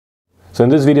So in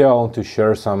this video I want to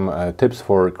share some tips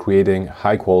for creating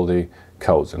high quality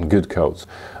codes and good codes.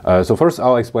 So first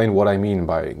I'll explain what I mean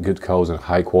by good codes and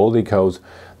high quality codes.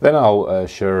 Then I'll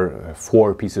share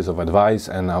 4 pieces of advice,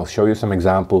 and I'll show you some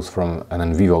examples from an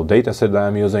NVivo dataset that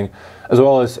I'm using, as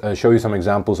well as show you some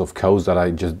examples of codes that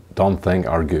I just don't think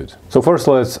are good. So first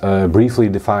let's briefly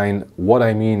define what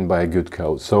I mean by a good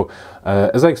code. So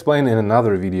as I explained in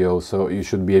another video, so you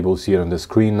should be able to see it on the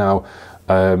screen now,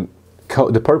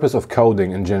 the purpose of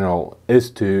coding in general is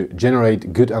to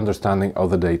generate good understanding of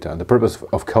the data. The purpose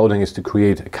of coding is to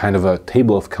create a kind of a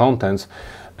table of contents.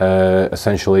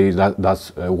 Essentially,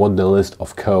 that's what the list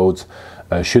of codes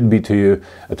should be to you.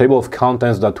 A table of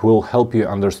contents that will help you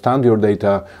understand your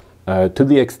data to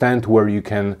the extent where you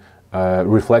can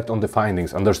reflect on the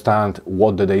findings, understand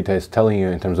what the data is telling you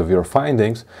in terms of your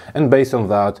findings, and based on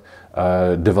that,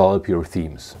 develop your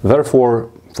themes.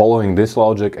 Therefore, following this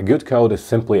logic, a good code is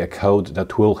simply a code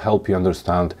that will help you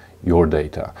understand your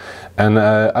data. And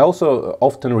I also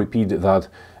often repeat that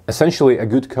essentially a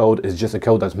good code is just a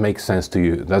code that makes sense to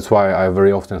you. That's why I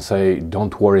very often say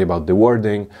don't worry about the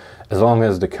wording. As long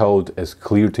as the code is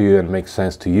clear to you and makes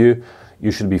sense to you,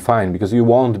 you should be fine, because you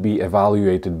won't be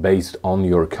evaluated based on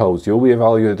your codes. You'll be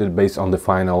evaluated based on the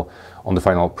final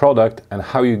product, and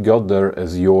how you got there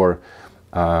is your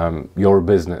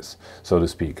business, so to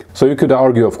speak. So you could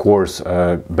argue, of course,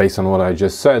 based on what I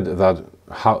just said, that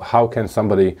how can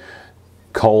somebody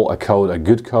call a code a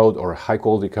good code or a high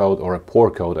quality code or a poor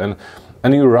code?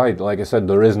 And you're right, like I said,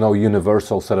 there is no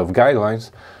universal set of guidelines,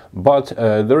 but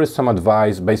there is some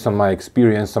advice based on my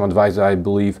experience, some advice that I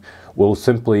believe will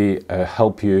simply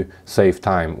help you save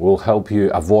time, will help you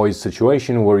avoid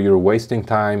situation where you're wasting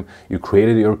time. You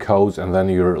created your codes and then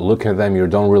you're looking at them, you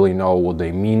don't really know what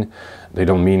they mean. They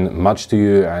don't mean much to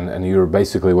you, and you're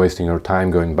basically wasting your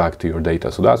time going back to your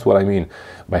data. So that's what I mean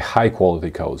by high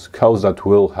quality codes, codes that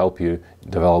will help you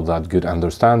develop that good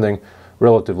understanding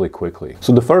relatively quickly.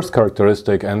 So the first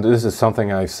characteristic, and this is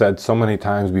something I've said so many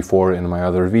times before in my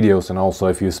other videos, and also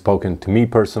if you've spoken to me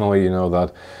personally, you know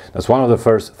that that's one of the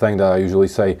first things that I usually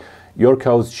say. Your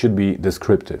codes should be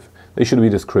descriptive. They should be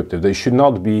descriptive. They should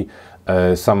not be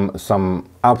some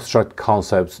abstract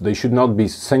concepts. They should not be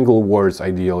single words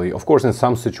ideally. Of course, in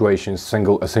some situations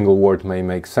a single word may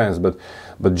make sense,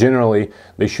 but generally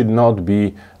they should not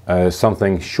be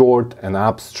something short and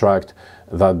abstract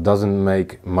that doesn't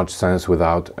make much sense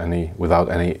without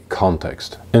any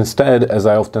context. Instead, as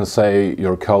I often say,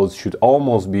 your codes should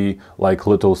almost be like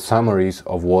little summaries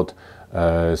of what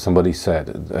somebody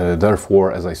said.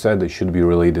 Therefore, as I said, they should be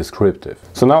really descriptive.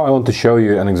 So now I want to show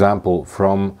you an example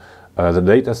from the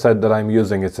data set that I'm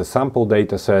using. It's a sample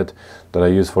data set that I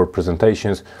use for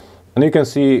presentations, and you can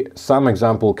see some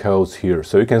example codes here.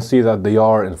 So you can see that they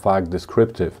are in fact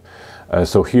descriptive.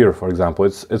 So here, for example,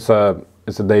 it's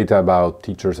a data about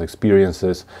teachers'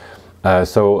 experiences.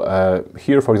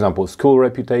 Here, for example, school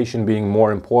reputation being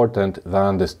more important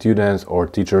than the students' or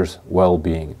teachers'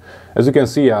 well-being. As you can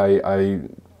see, it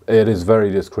is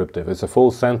very descriptive. It's a full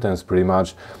sentence pretty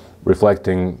much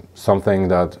reflecting something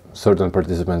that certain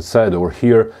participants said. Or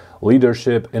here,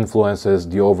 leadership influences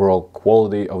the overall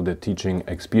quality of the teaching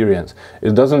experience.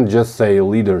 It doesn't just say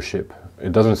leadership.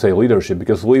 It doesn't say leadership,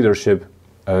 because leadership,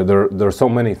 there are so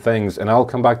many things, and I'll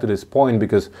come back to this point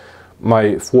because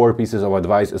my 4 pieces of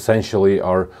advice essentially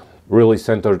are really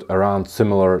centered around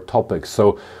similar topics.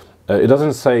 So it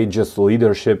doesn't say just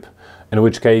leadership, in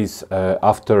which case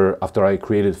after I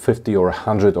created 50 or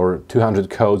 100 or 200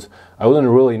 codes, I wouldn't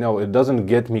really know. It doesn't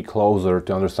get me closer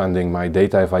to understanding my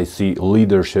data if I see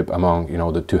leadership among, you know,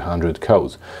 the 200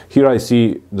 codes. Here I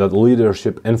see that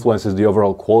leadership influences the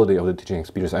overall quality of the teaching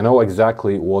experience. I know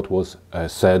exactly what was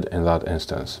said in that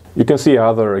instance. You can see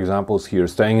other examples here.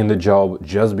 Staying in the job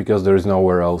just because there is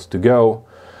nowhere else to go.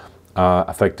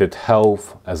 Affected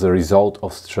health as a result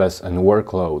of stress and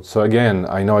workload. So again,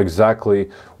 I know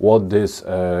exactly what this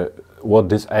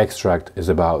extract is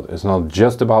about. It's not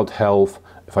just about health.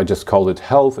 If I just called it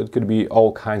health, it could be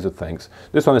all kinds of things.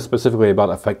 This one is specifically about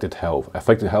affected health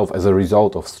as a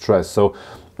result of stress. So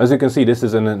as you can see, this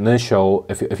is an initial.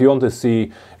 If you want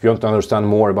to understand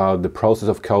more about the process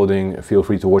of coding, feel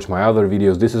free to watch my other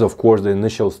videos. This is of course the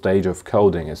initial stage of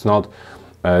coding. It's not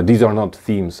these are not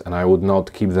themes, and I would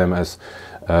not keep them as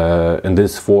in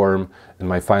this form in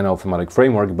my final thematic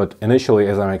framework, but initially,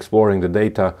 as I'm exploring the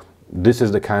data, this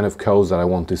is the kind of codes that I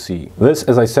want to see. This,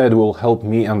 as I said, will help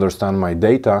me understand my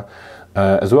data,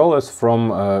 as well as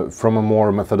from a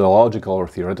more methodological or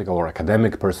theoretical or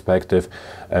academic perspective.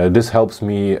 This helps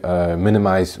me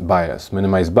minimize bias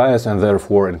and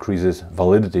therefore increases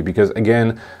validity, because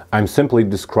again, I'm simply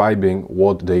describing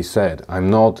what they said. I'm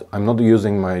not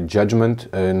using my judgment,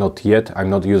 not yet. I'm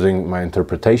not using my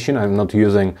interpretation. I'm not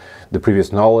using the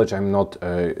previous knowledge. I'm not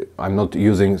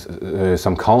using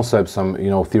some concepts, some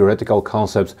theoretical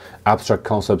concepts, abstract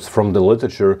concepts from the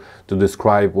literature to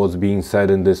describe what's being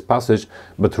said in this passage,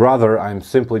 but rather I'm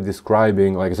simply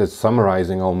describing, like I said,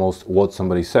 summarizing almost what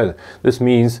somebody said. This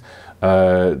means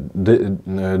that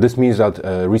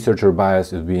researcher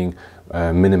bias is being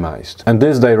minimized. And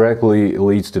this directly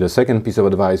leads to the second piece of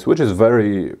advice, which is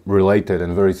very related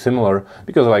and very similar,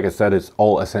 because like I said, it's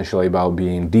all essentially about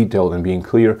being detailed and being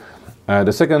clear.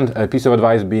 The second piece of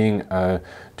advice being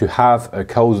to have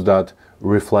codes that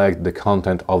reflect the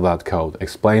content of that code,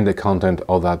 explain the content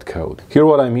of that code. Here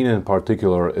what I mean in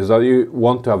particular is that you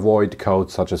want to avoid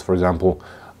codes such as, for example,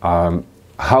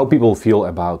 how people feel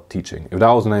about teaching. If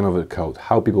that was the name of the code,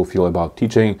 how people feel about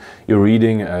teaching, you're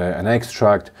reading an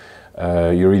extract,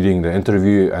 you're reading the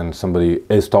interview and somebody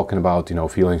is talking about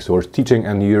feelings towards teaching,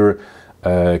 and you're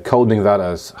coding that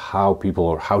as how people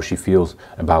or how she feels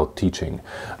about teaching.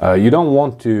 You don't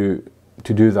want to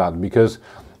do that, because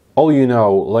all you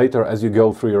know later as you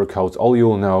go through your codes, all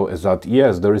you'll know is that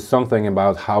yes, there is something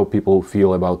about how people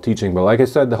feel about teaching, but like I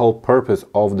said, the whole purpose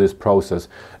of this process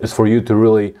is for you to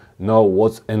really know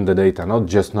what's in the data, not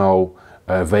just know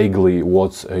vaguely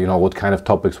what's what kind of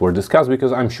topics were discussed,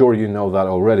 because I'm sure you know that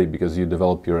already because you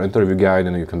develop your interview guide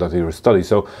and you conduct your study.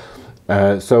 So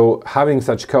having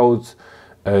such codes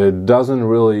doesn't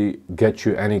really get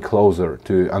you any closer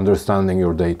to understanding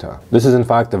your data. This is in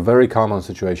fact a very common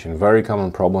situation, very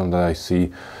common problem that I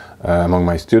see among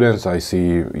my students. I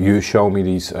see you show me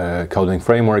these coding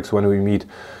frameworks when we meet,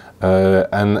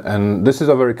 and this is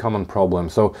a very common problem.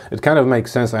 So it kind of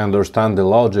makes sense. I understand the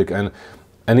logic,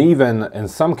 and even in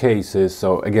some cases,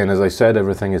 so again, as I said,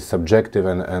 everything is subjective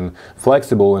and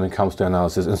flexible when it comes to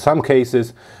analysis. In some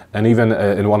cases, and even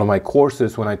in one of my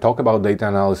courses, when I talk about data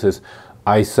analysis,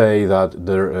 I say that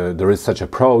there is such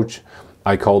approach.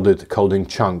 I called it coding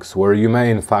chunks, where you may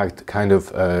in fact kind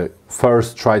of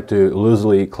first try to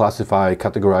loosely classify,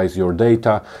 categorize your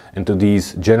data into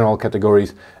these general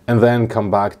categories, and then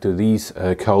come back to these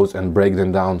codes and break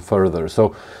them down further.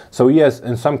 So yes,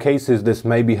 in some cases this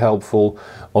may be helpful,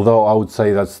 although I would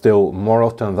say that still more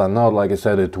often than not, like I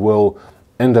said, it will,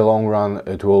 in the long run,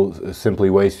 it will simply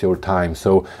waste your time.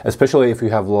 So especially if you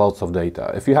have lots of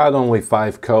data. If you had only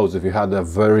 5 codes, if you had a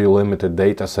very limited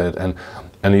data set,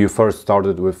 and you first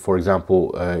started with, for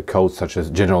example, codes such as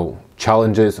general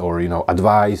challenges or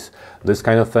advice, this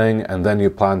kind of thing, and then you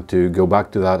plan to go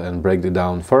back to that and break it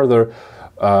down further,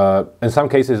 in some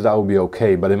cases that would be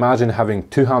okay. But imagine having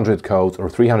 200 codes or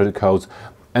 300 codes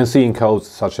and seeing codes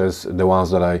such as the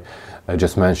ones that I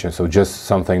just mentioned. So just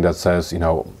something that says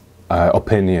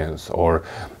opinions or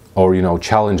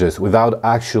challenges, without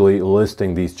actually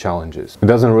listing these challenges. It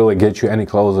doesn't really get you any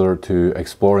closer to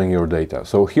exploring your data.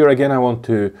 So here again I want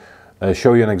to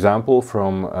show you an example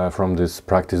from this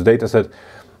practice dataset,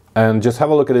 and just have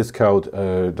a look at this code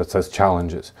that says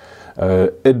challenges.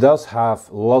 It does have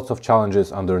lots of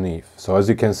challenges underneath. So as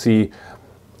you can see,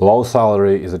 low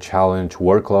salary is a challenge,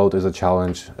 workload is a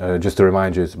challenge. Just to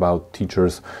remind you, it's about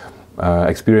teachers'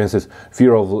 experiences,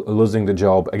 fear of losing the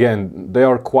job. Again, they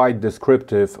are quite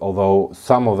descriptive, although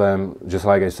some of them, just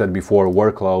like I said before,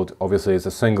 workload obviously is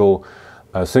a single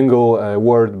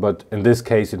word, but in this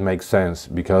case it makes sense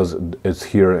because it's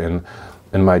here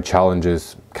in my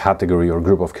challenges category or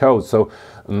group of codes. So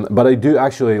but I do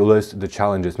actually list the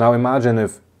challenges. Now imagine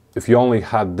if you only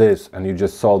had this and you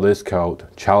just saw this code,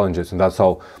 challenges, and that's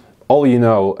all you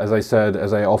know. As I said,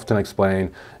 as I often explain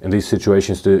in these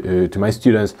situations to my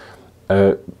students,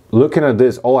 looking at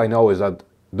this, all I know is that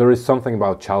there is something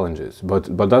about challenges,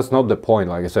 but that's not the point.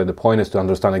 Like I said, the point is to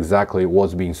understand exactly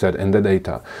what's being said in the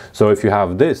data. So if you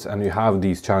have this and you have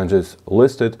these challenges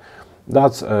listed,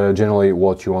 that's generally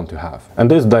what you want to have. And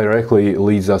this directly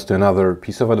leads us to another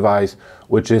piece of advice,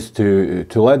 which is to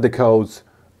let the codes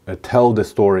tell the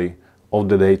story of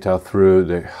the data through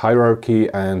the hierarchy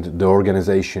and the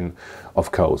organization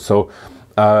of codes. So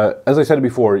as I said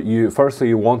before, firstly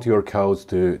you want your codes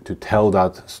to tell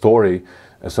that story,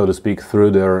 so to speak,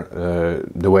 through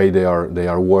the way they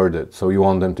are worded. So you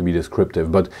want them to be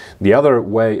descriptive. But the other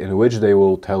way in which they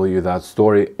will tell you that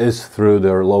story is through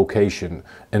their location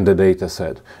in the data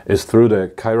set, is through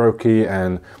the hierarchy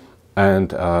and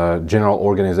general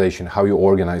organization, how you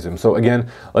organize them. So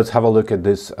again, let's have a look at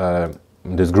this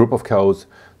this group of codes,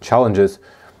 challenges,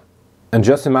 and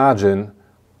just imagine,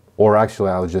 or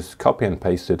actually I'll just copy and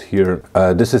paste it here.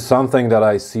 This is something that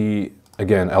I see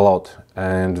again a lot,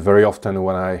 and very often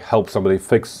when I help somebody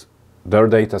fix their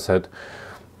data set,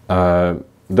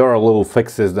 there are little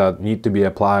fixes that need to be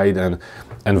applied, and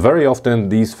very often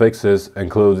these fixes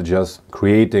include just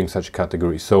creating such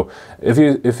categories. So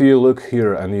if you look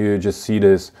here and you just see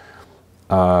this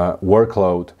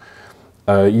workload,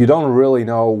 you don't really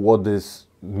know what this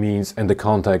means in the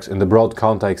context, in the broad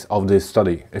context of this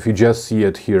study, if you just see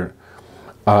it here.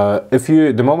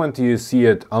 The moment you see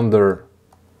it under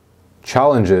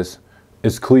challenges,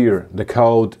 it's clear. The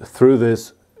code through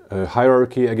this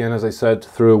hierarchy, again, as I said,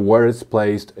 through where it's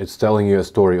placed, it's telling you a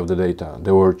story of the data.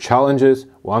 There were challenges.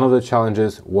 One of the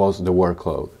challenges was the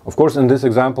workload. Of course, in this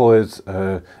example, it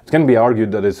can be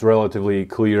argued that it's relatively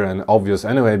clear and obvious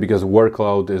anyway, because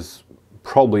workload is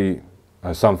probably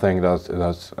something that's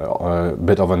a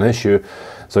bit of an issue,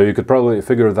 so you could probably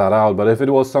figure that out. But if it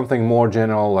was something more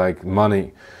general like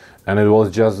money, and it was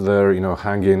just there,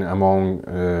 hanging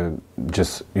among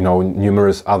just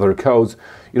numerous other codes,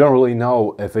 you don't really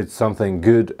know if it's something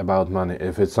good about money,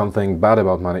 if it's something bad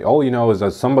about money. All you know is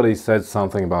that somebody said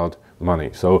something about money.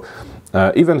 So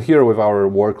even here with our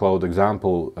workload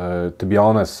example, to be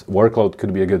honest, workload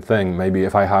could be a good thing. Maybe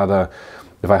if I had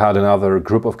another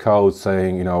group of codes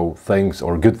saying, things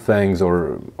or good things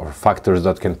or factors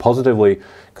that can positively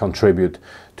contribute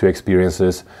to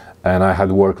experiences, and I had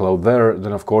workload there,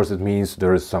 then of course it means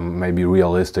there is some maybe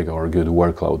realistic or good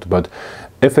workload. But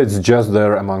if it's just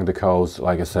there among the codes,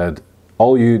 like I said,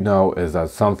 all you know is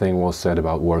that something was said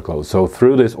about workload. So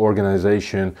through this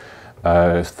organization,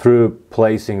 through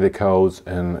placing the codes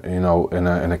in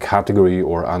a category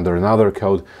or under another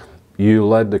code, you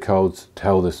let the codes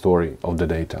tell the story of the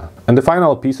data. And the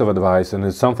final piece of advice, and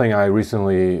it's something I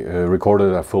recently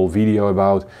recorded a full video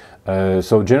about,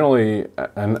 so generally,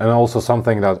 and also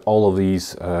something that all of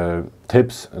these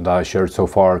tips that I shared so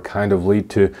far kind of lead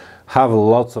to, have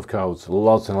lots of codes,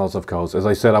 lots and lots of codes. As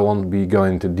I said, I won't be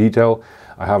going into detail.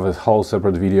 I have a whole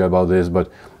separate video about this,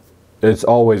 but it's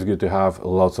always good to have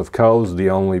lots of codes. The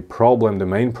only problem, the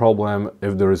main problem,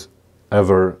 if there is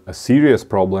ever a serious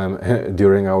problem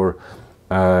during our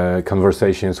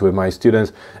conversations with my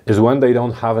students, is when they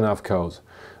don't have enough codes.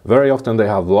 Very often they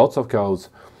have lots of codes.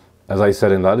 As I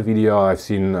said in that video, I've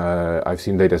seen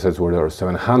datasets where there are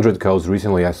 700 codes.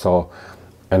 Recently I saw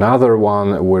another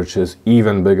one which is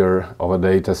even bigger of a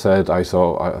dataset. I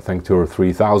saw, I think, 2,000 or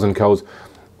 3,000 codes,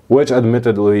 which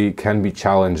admittedly can be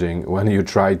challenging when you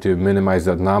try to minimize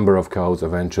that number of codes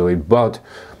eventually, but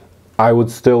I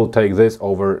would still take this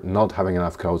over not having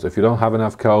enough codes. If you don't have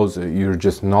enough codes, you're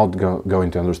just not going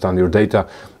to understand your data.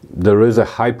 There is a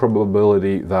high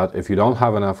probability that if you don't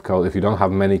have enough code, if you don't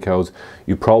have many codes,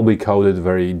 you probably coded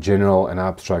very general and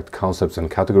abstract concepts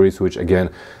and categories, which again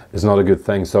is not a good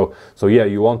thing. So yeah,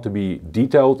 you want to be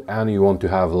detailed and you want to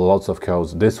have lots of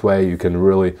codes. This way you can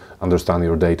really understand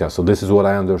your data. So this is what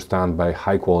I understand by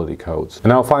high quality codes. And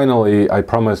now finally, I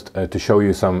promised to show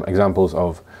you some examples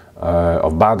of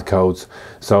bad codes.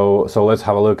 So let's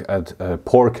have a look at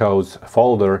poor codes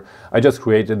folder. I just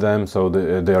created them, so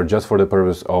they are just for the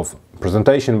purpose of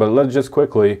presentation, but let's just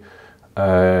quickly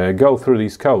go through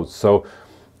these codes. So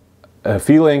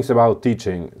feelings about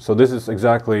teaching. So this is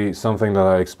exactly something that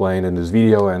I explained in this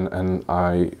video, and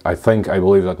I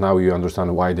believe that now you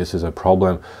understand why this is a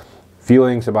problem.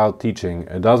 Feelings about teaching.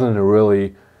 It doesn't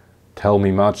really tell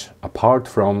me much, apart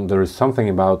from there is something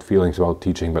about feelings about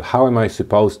teaching, but how am I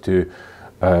supposed to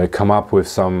come up with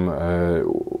some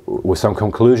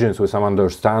conclusions, with some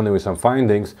understanding, with some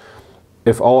findings,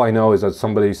 if all I know is that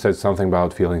somebody said something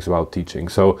about feelings about teaching?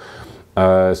 So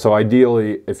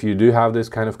ideally, if you do have this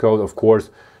kind of code, of course,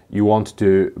 you want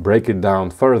to break it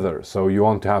down further. So you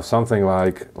want to have something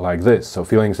like this. So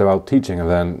feelings about teaching, and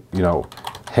then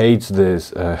hates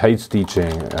this, hates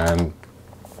teaching,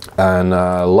 and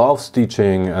loves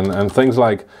teaching, and things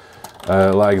like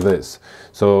this.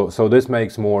 So this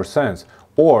makes more sense.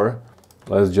 Or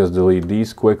let's just delete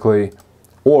these quickly.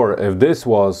 Or if this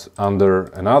was under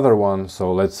another one,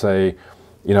 so let's say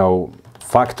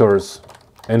factors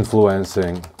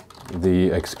influencing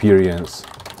the experience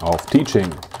of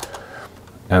teaching,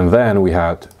 and then we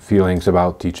had feelings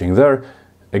about teaching there.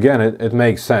 Again, it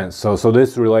makes sense. So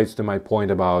this relates to my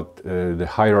point about the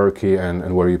hierarchy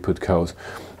and where you put codes.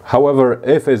 However,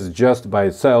 if it's just by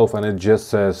itself and it just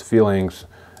says feelings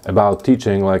about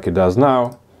teaching like it does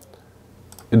now,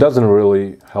 it doesn't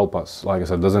really help us. Like I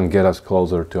said, it doesn't get us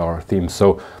closer to our theme.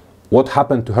 So what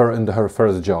happened to her in her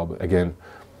first job, again,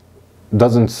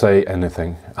 doesn't say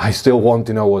anything. I still want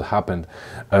to know what happened.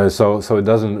 So it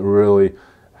doesn't really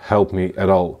help me at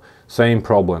all. same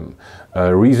problem.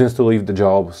 Reasons to leave the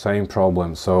job, same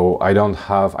problem. So I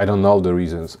don't know the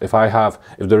reasons. If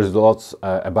there's lots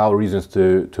about reasons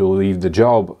to leave the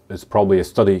job, it's probably a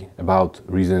study about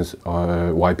reasons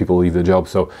why people leave the job.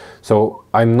 So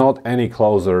I'm not any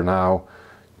closer now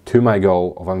to my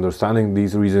goal of understanding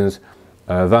these reasons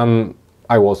than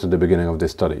I was at the beginning of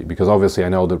this study, because obviously I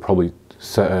know they probably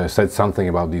said something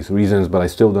about these reasons, but I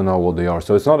still don't know what they are.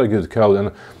 So it's not a good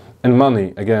code. And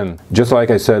money, again, just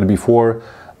like I said before,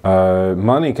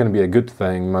 money can be a good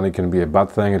thing, money can be a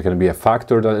bad thing, it can be a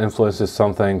factor that influences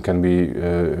something, can be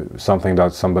something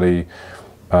that somebody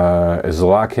is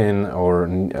lacking or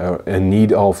in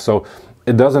need of. So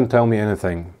it doesn't tell me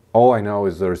anything. All I know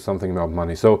is there's something about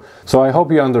money. So I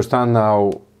hope you understand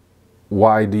now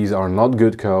why these are not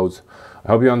good codes. I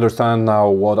hope you understand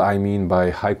now what I mean by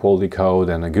high quality code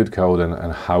and a good code,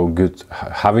 and how good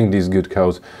having these good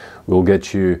codes will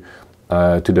get you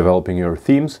to developing your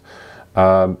themes.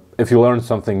 If you learned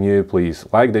something new, please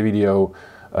like the video,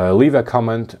 leave a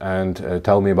comment, and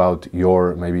tell me about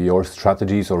maybe your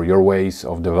strategies or your ways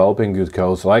of developing good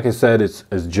codes. Like I said, it's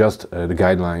just the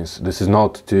guidelines. This is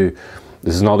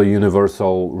not a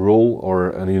universal rule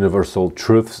or a universal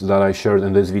truths that I shared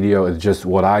in this video. It's just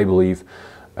what I believe,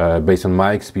 based on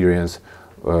my experience,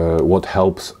 what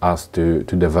helps us to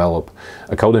develop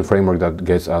a coding framework that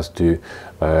gets us to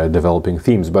developing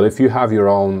themes. But if you have your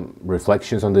own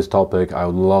reflections on this topic, I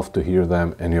would love to hear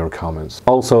them in your comments.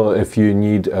 Also, if you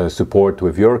need support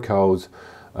with your codes,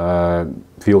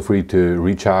 feel free to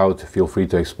reach out, feel free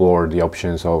to explore the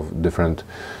options of different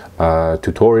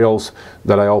tutorials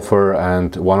that I offer.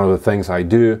 And one of the things I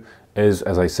do is,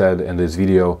 as I said in this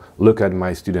video, look at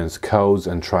my students' codes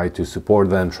and try to support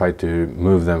them, try to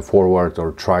move them forward,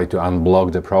 or try to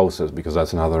unblock the process, because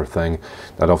that's another thing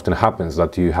that often happens,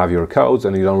 that you have your codes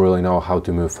and you don't really know how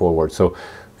to move forward. So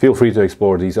feel free to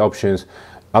explore these options.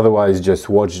 Otherwise, just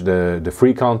watch the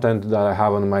free content that I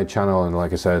have on my channel, and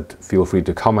like I said, feel free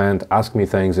to comment, ask me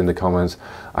things in the comments.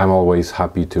 I'm always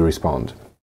happy to respond.